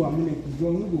onúgbò amúnú ìkùjọ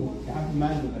onúgbò àti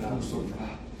máa lò. And I was so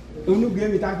proud. Onúgbò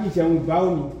èmi tá kí ìṣẹ̀wọ̀n ìgbà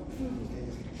òní.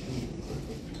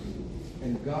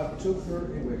 And God took her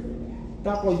away from me.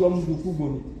 Tákọ̀jọ́ mú dùkú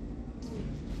gbòmí.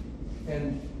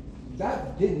 And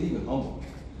that didn't even humble me.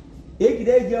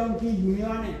 Èkìdé jẹun kí yùmí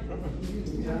wọn nẹ̀.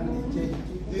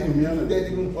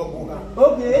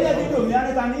 Okay, ele did yùmí wọn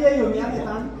nìkan ní yé yùmí wọn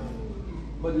nìkan.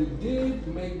 But it did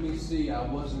make me see I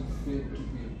wasn't fit to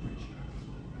be a preacher.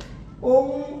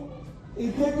 Ohun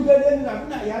ìgbẹ́dúgbẹ́dẹ́ ní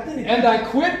àbúrò àyàtí nìkan. And I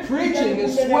quit preaching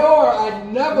and swore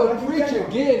I'd never preach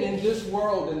again in this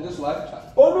world in this lifetime.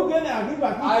 Olúgbẹ́ni àdúgbà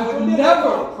kí I would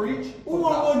never preach for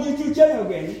wọ́n God. ojú tú chẹ́yìn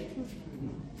ọ̀gbẹ́ni.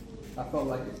 I felt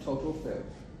like a total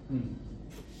failure.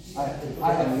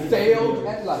 I had failed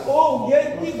at life. Ó yẹ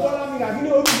kí Bọ́lá mi àbí ní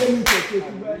olúgbẹ́ni tètè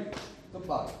ṣùgbọ́n. The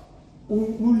Bible.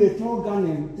 Ulè tó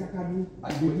gánà jákàdú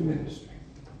I quit ministry.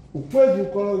 òpó èdè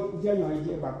kọ́ jẹ́yàn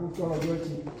ìjẹ́ bàkú sọ̀rọ̀ ọjọ́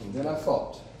sí. And then I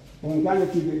thought, Òun gánà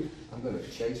kíbe. I'm going to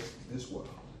chase this world.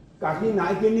 Kàkí nà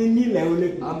áké ní nílẹ̀ olè.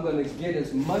 I'm going to get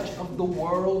as much of the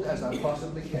world as I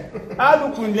possibly can.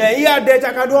 Alùpùnlẹ̀ yí adé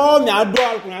jákàdú ọ̀mì àdó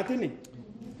alùpùn àti nì.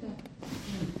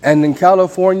 And in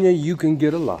California, you can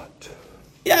get a lot.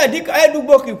 Yá ẹ̀díkà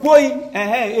ẹ̀dúgbò kì kó yìí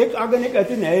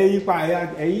agẹ́nìkẹ̀tì nà ẹ̀yí pa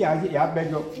ẹ̀yí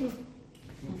àbẹ́jọ.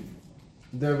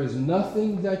 There is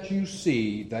nothing that you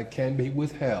see that can be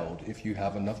withheld if you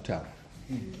have enough time.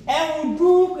 Ẹ̀hún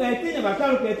dú kẹ̀tì nì bàtà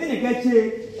kẹ̀tì nì kẹ̀tì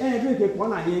ẹ̀yìn tó kẹ̀ pọ̀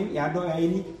nà yẹn yàdọ̀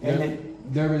ẹ̀yìn ẹ̀yìn.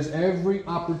 There is every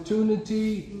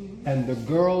opportunity, and the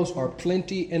girls are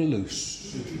plenty and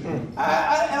loose.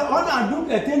 Ọ̀nà dú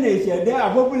kẹ̀tì nì ìṣẹ̀dẹ̀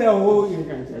àbọ̀bùlẹ̀ owó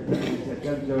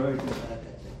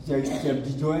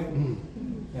ìṣẹ̀dìjọ́ ẹ̀.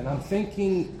 And I'm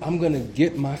thinking I'm going to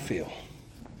get my fill.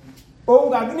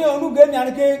 Ohun kàdú ní olúgbẹ́ni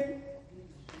àríkẹ́.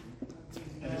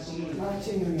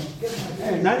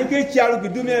 Nàníkẹ́ tí alùpùpù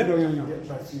dúmí ẹ̀dọ̀ yọ̀nyọ̀.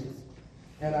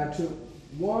 And I took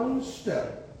one step,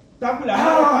 Tákùlà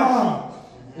náà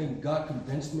and God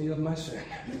convinced me of my sin.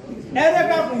 ẹ̀rẹ́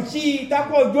kàkùn sí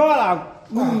tákù ọjọ́ àlà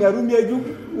mẹ̀rú méjú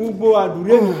gbogbo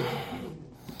àdúrẹ́ mi.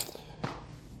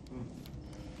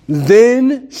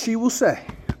 Then she will say,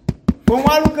 Òun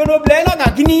alùpùpù ló bilẹ̀ náà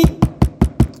kàkíní.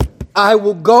 I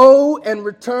will go and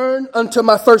return unto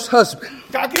my first husband.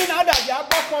 Kàkíní náà dàbí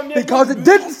abọ́kọ mi. Because it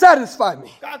didn't satisfy me.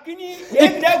 Kàkíní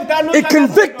It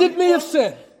convicted me of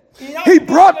sin. He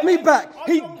brought me back.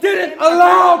 He didn't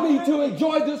allow me to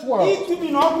enjoy this world.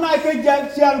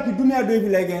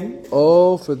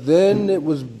 Oh, for then it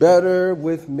was better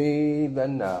with me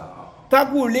than now. I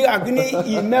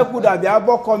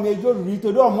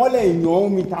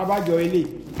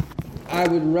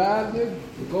would rather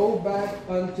go back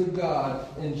unto God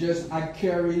and just I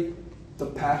carry the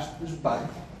pastor's Bible.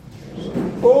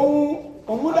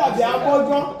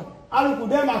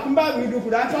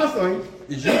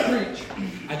 is you preach.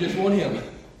 I just want him.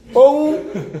 Oh,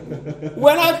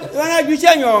 when I do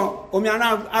say yo, o mi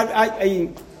ana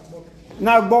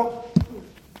na gbo.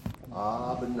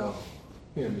 But no.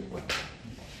 Hear me well.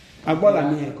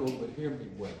 Agbola ni e. But hear me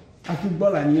well.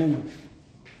 Agbola ni e.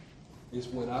 It's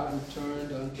when I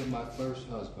returned unto my first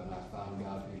husband, I found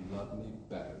out he loved me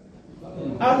better.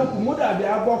 I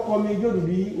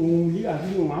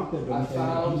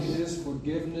found his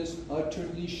forgiveness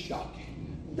utterly shocking.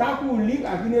 And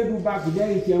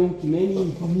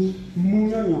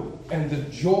the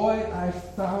joy I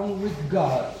found with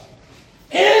God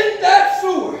in that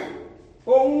sewer.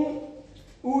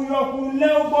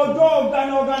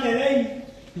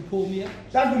 He pulled me up.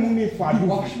 He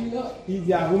washed me up. He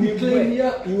cleaned me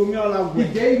up. He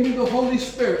gave me the Holy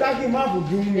Spirit.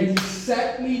 And he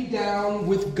sat me down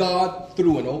with God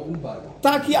through an open Bible.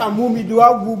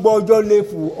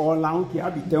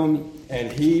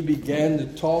 And he began to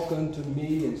talk unto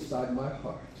me inside my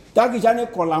heart. And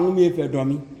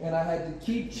I had to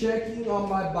keep checking on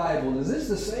my Bible. Is this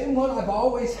the same one I've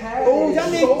always had? I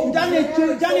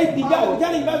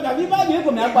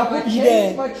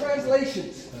changed my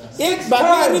translations. 6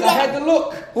 times I had to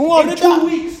look. In 2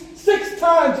 weeks, 6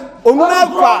 times. I'm a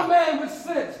grown man with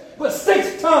sense. But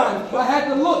 6 times I had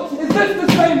to look. Is this the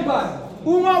same Bible?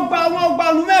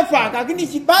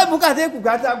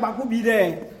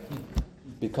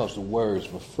 Because the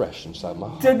words were fresh inside my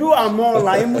heart.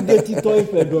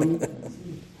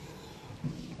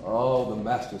 Oh, the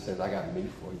master says, I got meat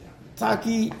for you.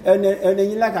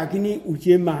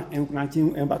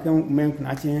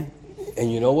 And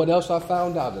you know what else I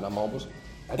found out? That I'm almost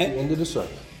at the end of the sermon.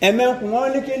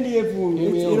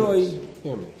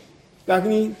 Hear me.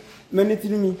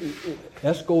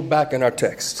 Let's go back in our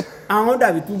text.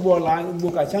 It's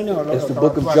the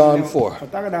book of John 4.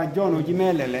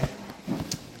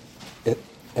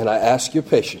 And I ask your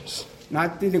patience.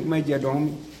 And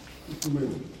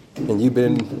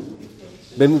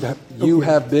you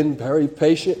have been very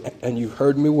patient, and you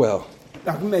heard me well.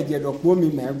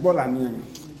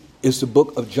 It's the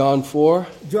book of John 4,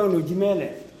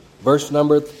 verse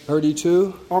number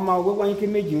 32.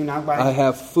 I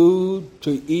have food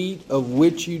to eat of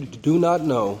which you do not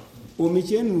know.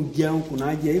 Verse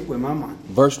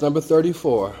number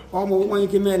 34.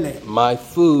 My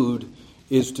food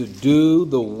is to do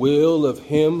the will of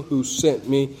him who sent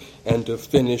me and to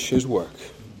finish his work.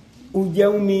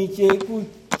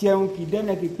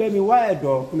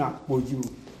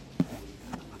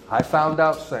 I found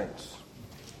out, saints,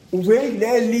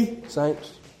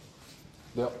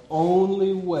 the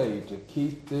only way to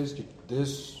keep this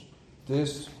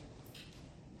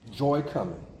joy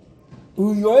coming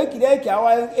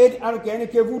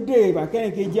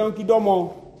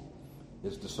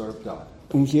is to serve God.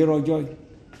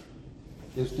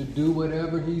 Is to do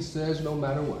whatever he says no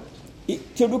matter what. It's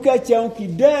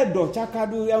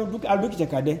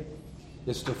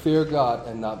to fear God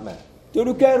and not man.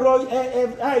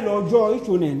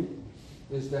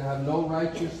 Is to have no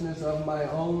righteousness of my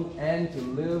own and to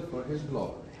live for his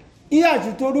glory.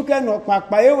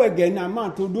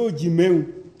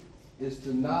 Is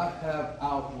to not have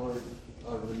outward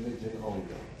religion only.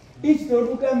 Is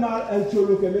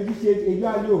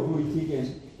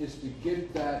to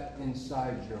get that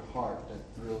inside your heart that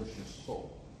thrills your soul.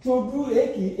 It's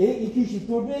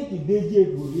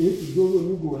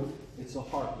a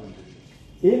heart religion.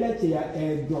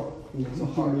 It's a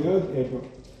heart religion.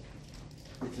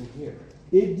 It's in here.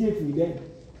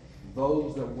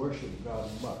 Those that worship God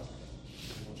must.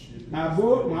 In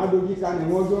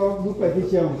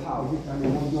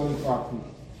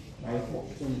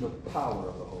the power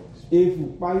of the Holy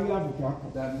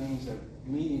Spirit. That means that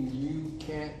me and you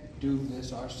can't do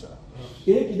this ourselves.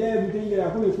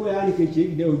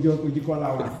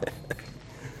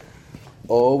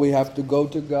 Oh, we have to go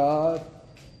to God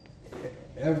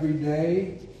every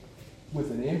day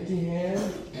with an empty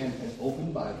hand and an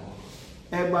open Bible.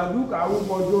 Our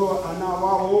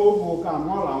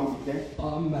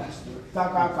master.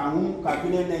 I'm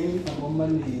on my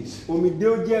knees. Please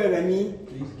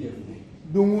give me.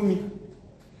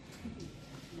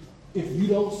 If you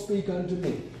don't speak unto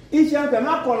me, I have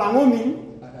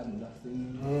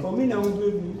nothing.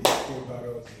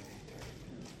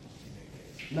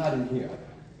 Not in here.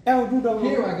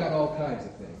 Here I got all kinds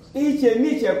of things. But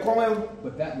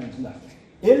that means nothing.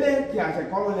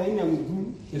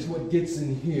 It's what gets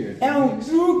in here. Serve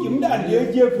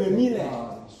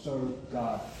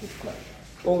God with pleasure.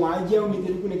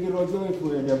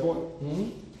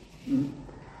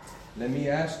 Let me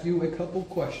ask you a couple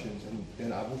questions and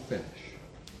then I will finish.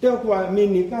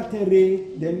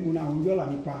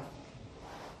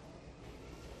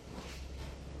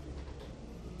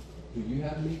 Do you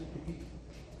have meat to eat?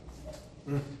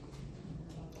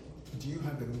 Do you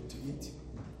have the meat to eat?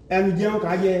 Ẹnu jẹun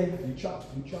ká jẹ. You chop.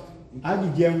 Ájì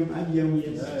jẹun.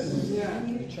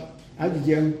 You chop. Ájì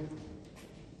jẹun.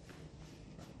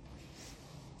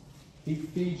 He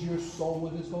feeds your soul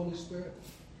with his Holy Spirit.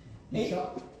 You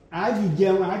chop. Ájì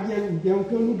jẹun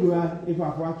kí olúgbò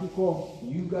ìfàfọ́ akíkọ́.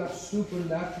 You got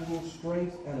supernatural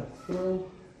strength and a thrill.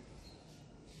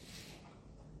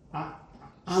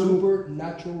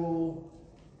 Supernatural,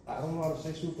 I don't know how to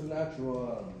say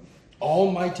supernatural.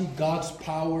 Almighty God's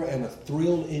power and a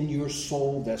thrill in your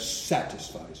soul that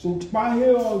satisfies you.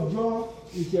 Òpáhé ọjọ́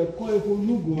ìṣẹ̀kọ́ epo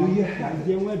olúgbò Do you have it?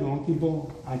 àjẹun ẹ̀dùn kíbọ̀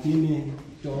àti ní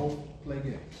Don't play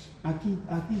games.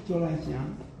 akíkọ́lá ìṣàn.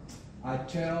 I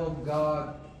tell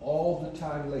God all the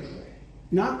time lately,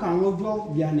 Náà kàwọn ọjọ́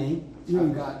bíanẹ̀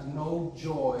I've got no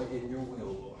joy in your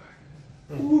will, Lord.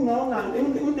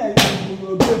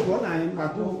 I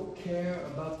don't care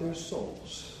about their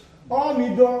souls. All me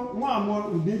do one more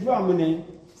before money.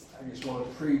 I just want to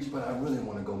preach, but I really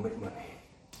want to go make money.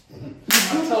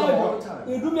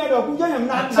 You do me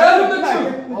not Tell them the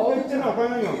truth all the time.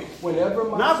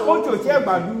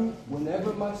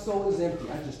 Whenever my soul is empty,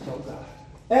 I just tell God.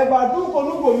 If I'm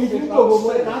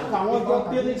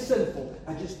feeling sinful,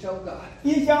 I just tell God.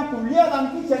 And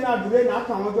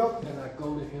I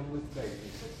go to Him with faith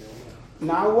and say,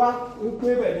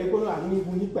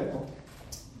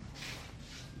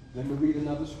 let me read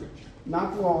another scripture.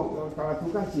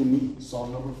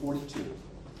 Psalm number 42.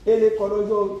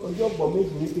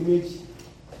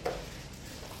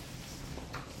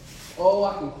 Oh,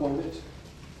 I can quote it.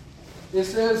 It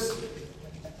says,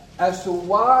 as to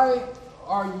why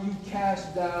are you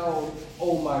cast down,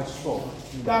 O my soul?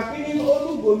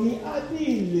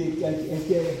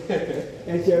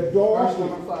 Verse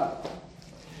number 5.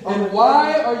 And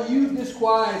why are you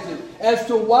disquieted? As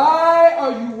to why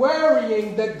are you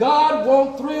worrying that God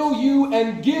won't thrill you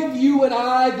and give you and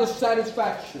I the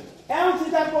satisfaction? The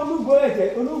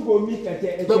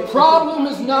problem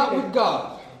is not with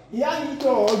God.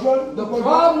 The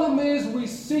problem is we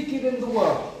seek it in the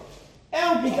world.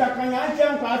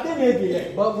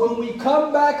 But when we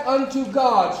come back unto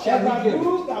God, shall He give it?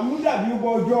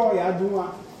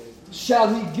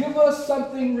 Shall He give us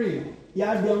something real?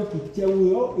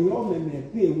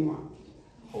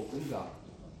 Hope in God.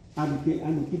 And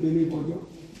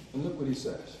look what He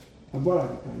says.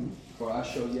 For I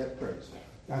shall yet praise Him.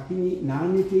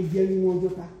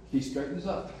 He straightens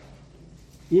up.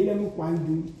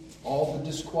 All the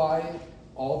disquiet,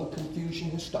 all the confusion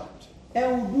has stopped. I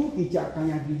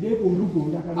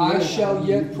shall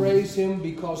yet praise Him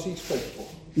because He's faithful.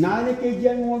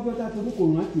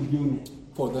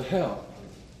 For the help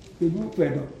of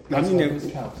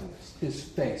His countenance, His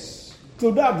face.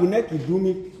 And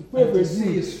to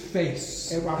see His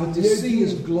face, and to see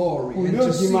His glory, and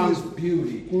to see His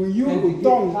beauty, and to get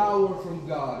power from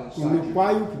God inside you.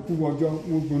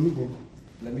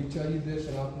 Let me tell you this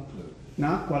and I'll conclude.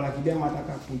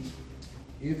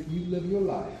 If you live your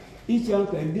life to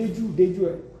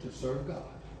serve God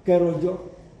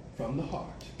from the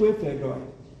heart,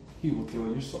 He will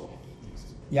thrill your soul.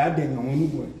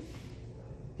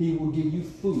 He will give you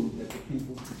food that the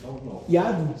people don't know.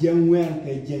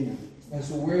 And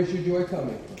so where's your joy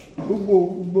coming from?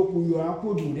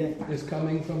 It's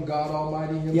coming from God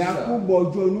Almighty Himself. Not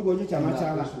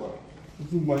this world.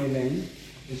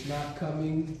 It's not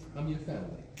coming from your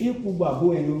family.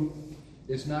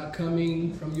 It's not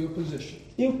coming from your position.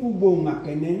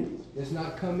 It's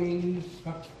not coming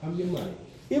from your money.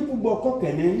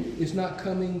 It's not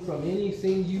coming from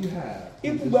anything you have.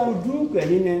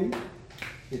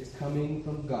 It's coming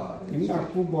from God. It's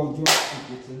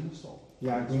in the soul.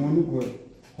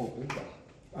 Hope in God.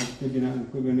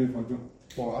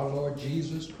 For our Lord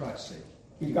Jesus Christ's sake.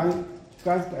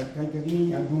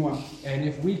 And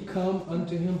if we come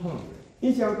unto Him hungry,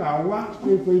 He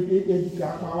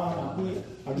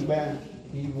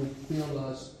will fill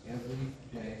us every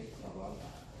day of our life.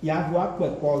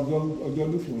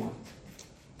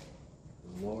 The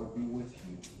Lord be with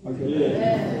you. To hear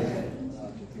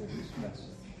this message.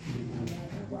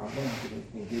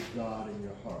 And give God in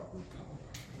your heart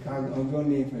power.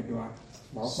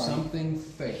 Something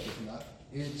fake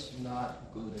it's not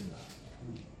good enough.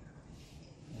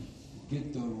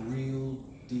 Get the real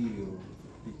deal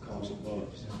because of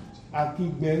Jesus.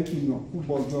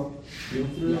 He'll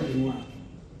thrill you.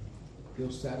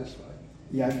 He'll satisfy you.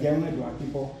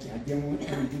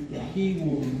 He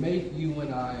will make you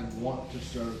and I want to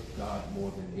serve God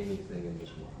more than anything in this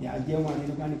world.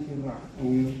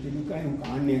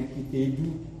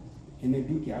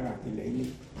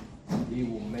 He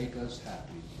will make us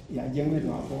happy.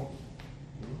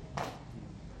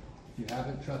 you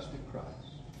haven't trusted Christ,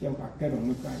 Yau ka kɛdɔ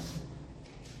nu Christ.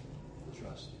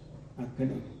 trust Him. A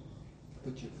kɛdɔ.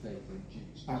 Put your faith in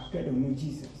Jesus. A kɛdɔ nu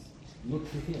Jesus. Look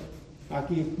to Him A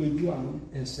k'i peju anu.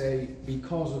 and say,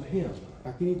 because of Him,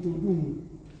 A k'i to dun.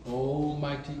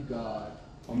 Almighty God,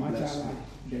 Ɔma bless chala me.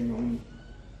 de nyɔnu.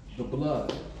 The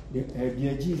blood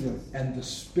Ɛdiɛ Jesus. and the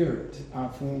Spirit A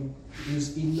fun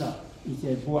is enough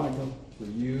ìṣe bó adɔ. for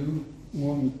you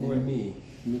Wọ́n mi kú and ẹ̀. me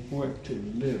Mi kú ẹ̀. to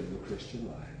live the Christian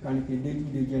life. Kàlùkì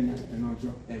dédú de jẹ́ na ẹ̀nà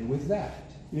ọjọ́. And with that,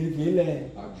 Lèkè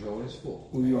lẹ̀ our joy is full.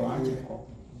 oyọ̀ àjẹkọ̀.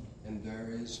 And there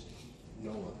is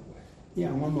no other way. Yẹ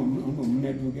àwọn ọ̀nà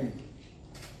múnẹ́dú gẹ̀.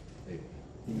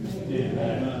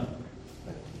 Amen.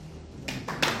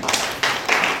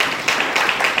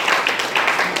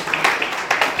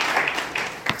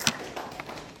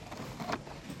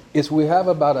 We have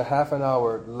about a half an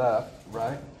hour left,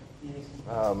 right?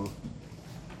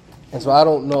 And so I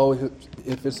don't know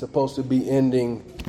if it's supposed to be ending